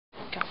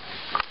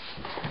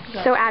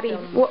So Abby,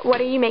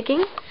 what are you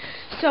making?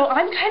 So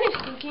I'm kind of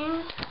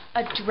thinking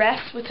a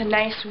dress with a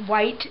nice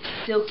white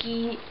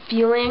silky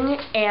feeling,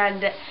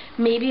 and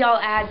maybe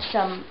I'll add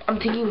some, I'm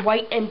thinking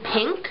white and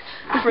pink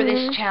for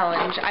this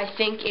challenge. I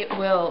think it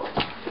will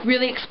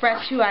really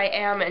express who I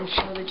am and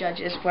show the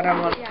judges what I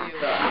want to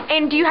do.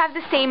 And do you have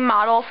the same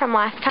model from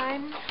last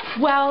time?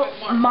 Well,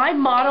 my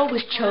model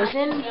was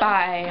chosen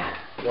by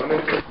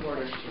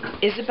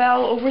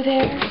Isabel over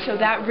there, so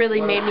that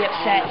really made me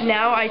upset.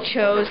 Now I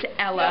chose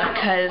Ella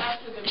because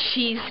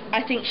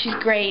I think she's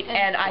great,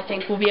 and I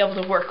think we'll be able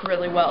to work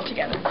really well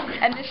together.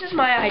 And this is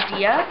my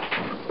idea,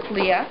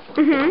 Leah.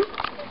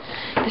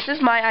 This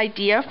is my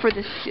idea for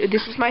this.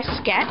 This is my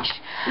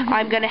sketch.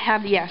 I'm gonna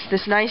have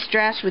this nice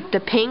dress with the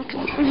pink.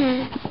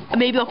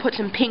 Maybe I'll put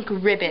some pink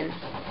ribbon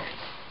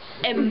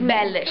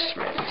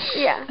embellishment.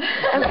 Yeah.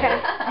 Okay.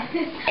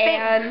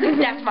 And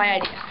that's my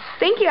idea.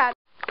 Thank you, Abby.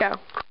 Go.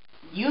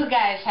 You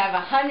guys have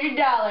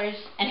 $100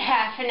 and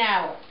half an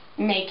hour.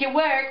 Make it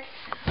work.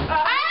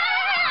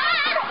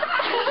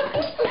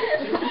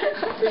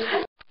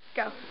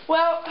 Go.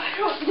 Well,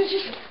 this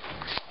is it.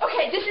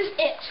 Okay,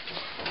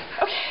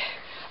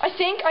 I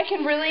think I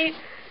can really.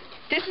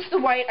 This is the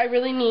white I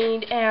really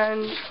need,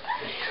 and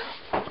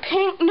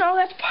pink. No,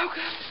 that's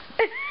polka.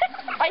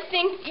 I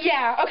think,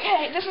 yeah.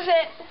 Okay, this is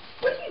it.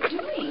 What are you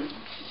doing?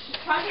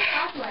 Try the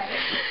pathway.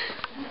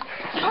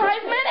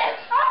 5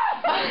 minutes.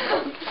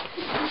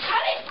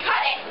 Cut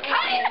it!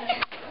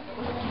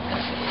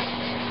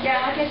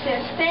 Yeah, I'll get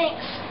this.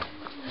 Thanks.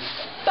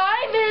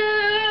 Bye,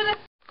 Moon.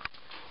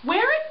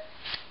 Where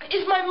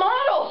is my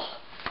model?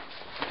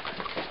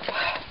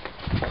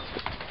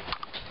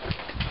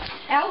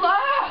 Ella!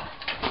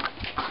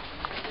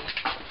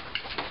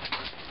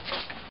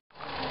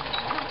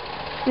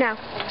 No.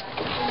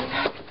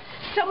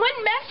 Someone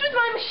messed with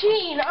my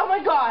machine. Oh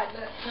my God.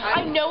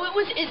 I know it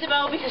was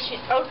Isabel because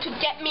she's out to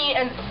get me,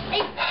 and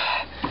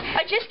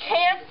I just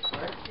can't.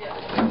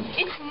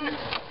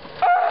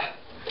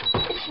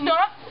 It's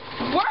not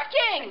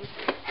working.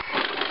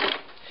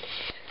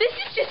 This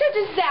is just a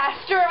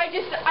disaster. I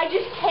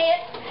just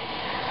can't.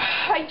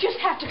 I just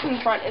have to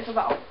confront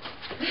Isabel.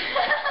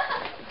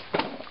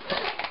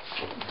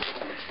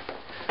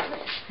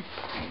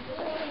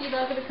 You're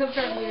not gonna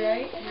confront me,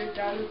 right? You're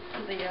done,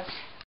 Leah.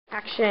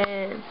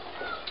 Action.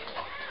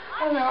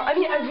 I don't know. I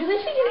mean, I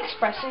really think it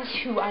expresses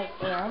who I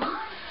am.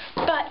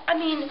 But, I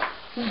mean,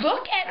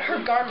 look at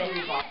her garment.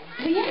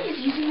 Leah is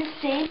using the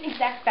same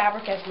exact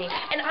fabric as me.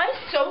 And I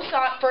so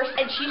saw it first,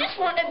 and she just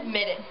won't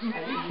admit it.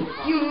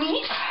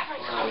 Unique.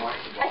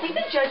 I think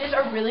the judges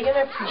are really going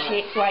to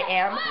appreciate who I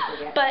am.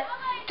 But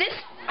this,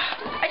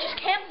 I just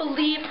can't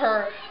believe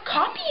her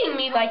copying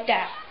me like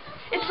that.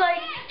 It's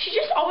like, she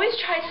just always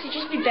tries to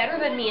just be better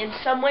than me in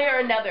some way or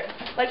another.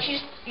 Like,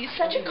 she's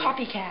such a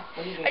copycat.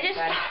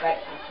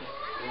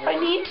 I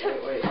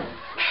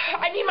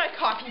need my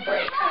coffee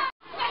break.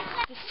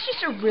 This is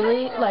just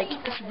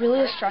it's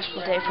really a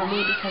stressful day for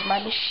me because my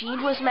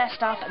machine was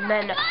messed up, and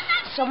then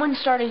someone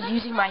started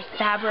using my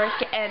fabric,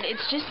 and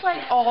it's just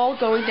like all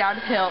going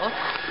downhill.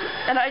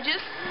 And I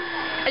just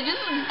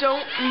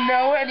don't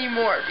know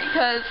anymore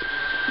because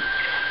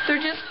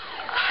it's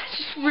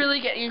just really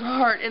getting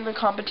hard in the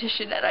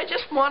competition, and I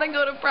just want to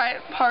go to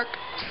Bryant Park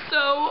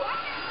so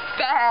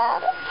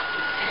bad.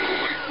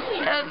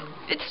 And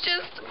it's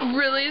just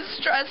really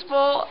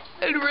stressful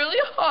and really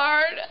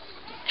hard.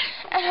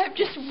 And I've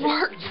just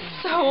worked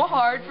so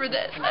hard for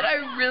this, and I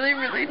really,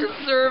 really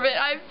deserve it.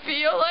 I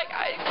feel like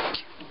I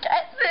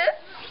get this.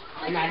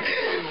 I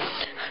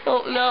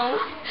don't know.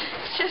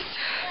 It's just,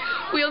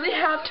 we only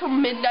have till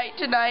midnight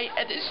tonight,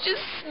 and it's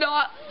just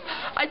not,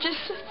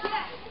 just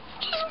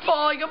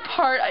falling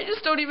apart. I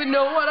just don't even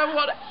know what I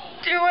want to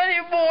do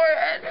anymore.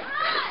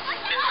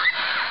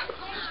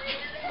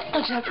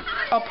 And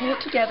I'll pull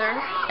it together,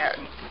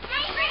 and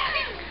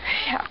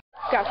yeah.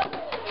 Go.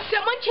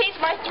 Someone changed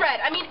my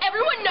thread. I mean,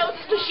 everyone knows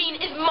this machine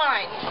is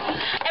mine.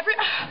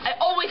 I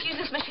always use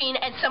this machine,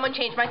 and someone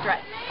changed my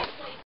thread.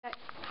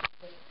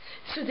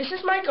 So this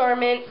is my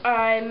garment.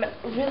 I'm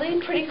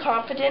really pretty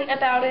confident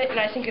about it, and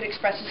I think it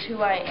expresses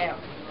who I am.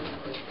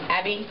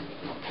 Abby,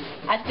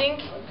 I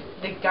think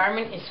the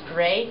garment is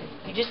great.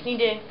 You just need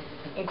to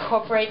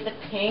incorporate the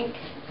pink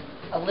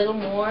a little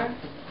more.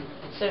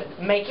 So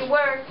make it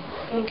work.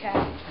 Okay.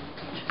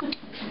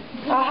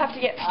 I'll have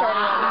to get started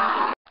on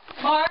that.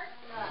 Mark.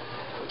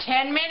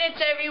 10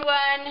 minutes,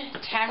 everyone.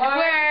 Time to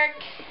work.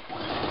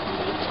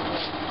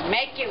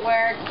 Make it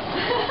work.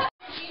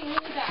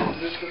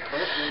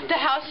 The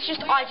house is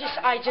just,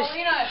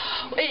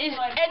 it is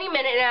any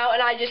minute now,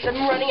 and I'm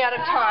running out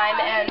of time,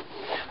 and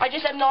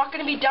I'm not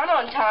going to be done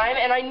on time,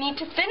 and I need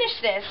to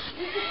finish this.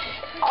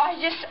 My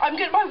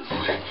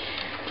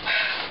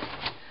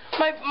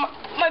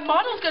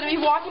model's going to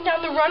be walking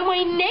down the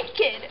runway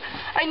naked.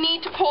 I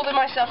need to pull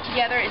myself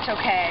together. It's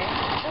okay.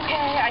 It's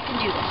okay. I can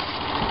do this.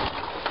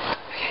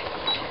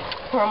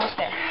 We're almost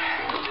there.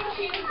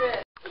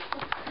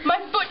 My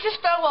foot just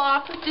fell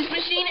off. This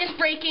machine is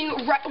breaking.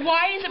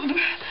 Why is it?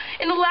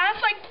 In the last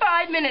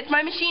 5 minutes,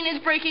 my machine is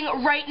breaking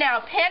right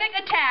now. Panic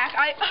attack.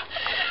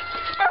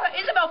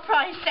 Isabel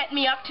probably set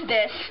me up to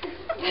this.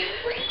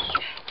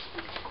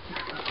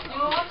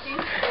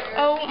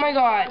 Oh my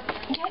god.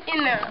 Get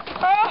in there.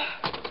 Oh,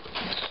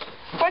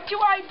 what do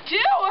I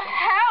do?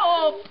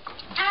 Help!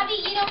 Abby,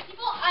 you know,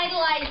 people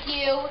idolize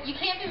you. You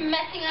can't be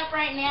messing up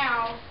right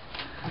now.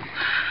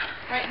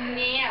 Right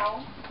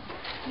now.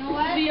 You know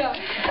what? Leah.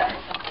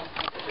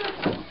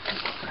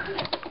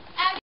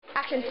 Abby.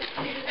 Action.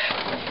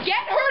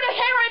 Get her to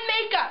hair and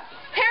makeup.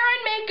 Hair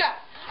and makeup.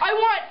 I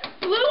want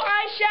blue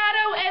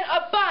eyeshadow and a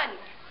bun.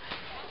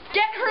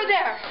 Get her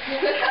there.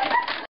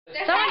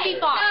 Someone be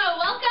boss. So,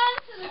 welcome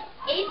to the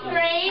 8th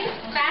grade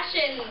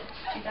fashion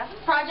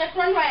project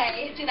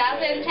runway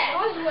 2010.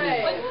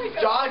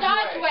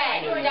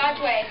 Dodgeway.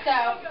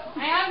 So,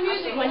 I have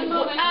music. When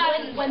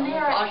they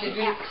are X,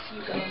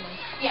 you go.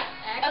 Yeah.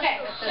 Okay.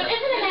 So,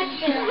 isn't it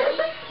next?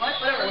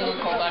 Whatever.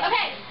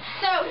 Okay.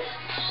 So,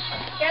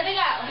 here they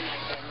go.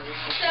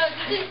 So,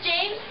 this is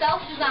James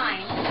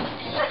self-designed.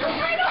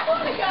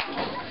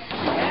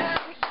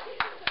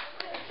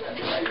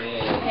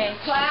 Okay,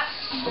 clap.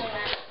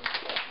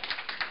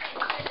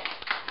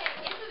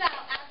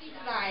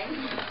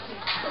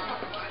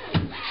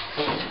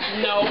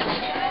 No.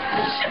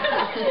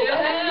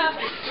 Yeah.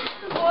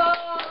 Whoa.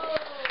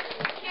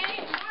 Okay,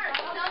 Mark,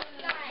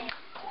 self-designed.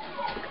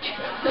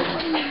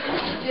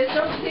 Just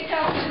don't pick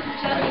up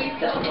just leave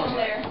them in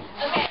there.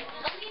 Okay,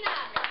 Alina,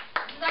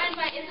 designed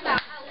by Isabel.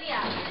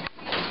 Leah.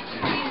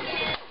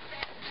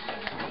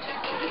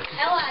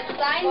 Ella,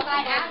 designed by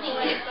Abby.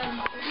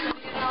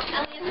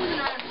 Elliot's sitting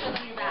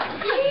on your back.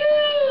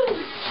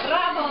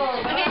 Bravo.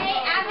 Okay,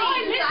 Abby,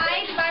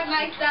 designed by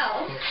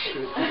myself.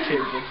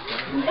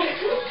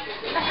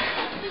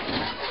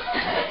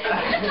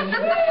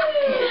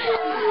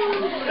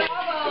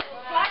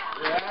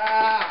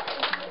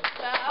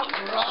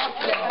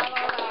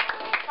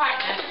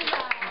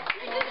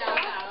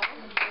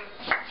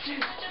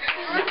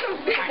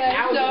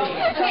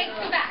 Okay,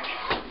 come back.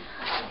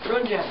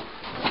 Run, Jen.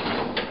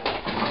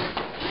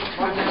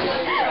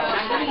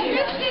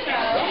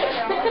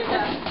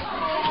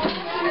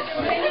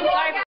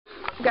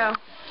 Go.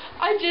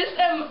 I just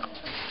am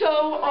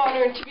so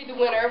honored to be the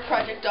winner of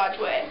Project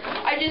Dodgeway.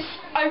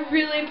 I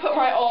really put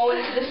my all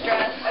into this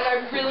dress, and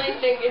I really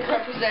think it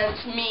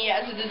represents me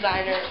as a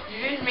designer.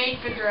 You didn't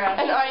make the dress.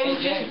 And I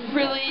am just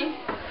really,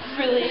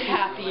 really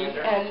happy.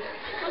 And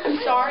I'm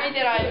sorry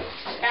that I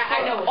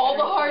know all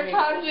the hard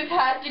times we've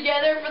had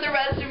together for the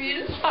rest of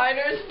you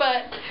designers,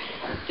 but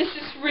this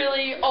is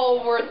really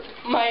all worth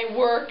my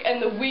work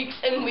and the weeks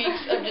and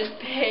weeks of just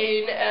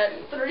pain,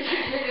 and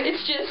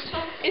it's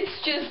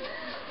just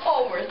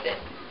all worth it.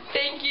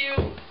 Thank you,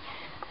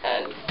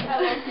 and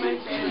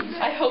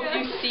I hope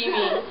you see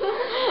me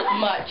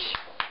much.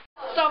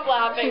 Stop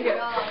laughing.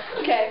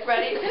 Okay,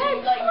 ready?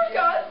 Oh my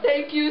God,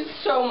 thank you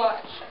so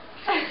much.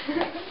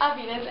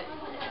 Abby, that's it.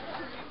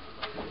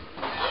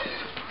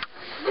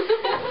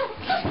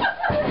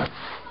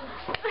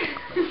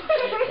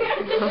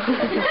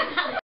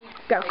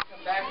 Go.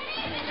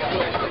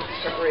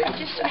 I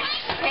just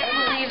can't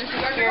believe this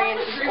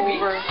experience is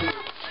over.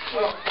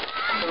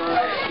 I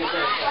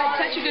had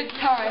such a good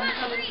time.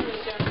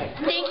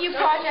 Thank you,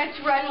 Project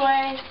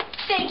Runway.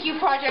 Thank you,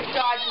 Project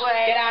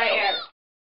Dodgeway. Get out of here.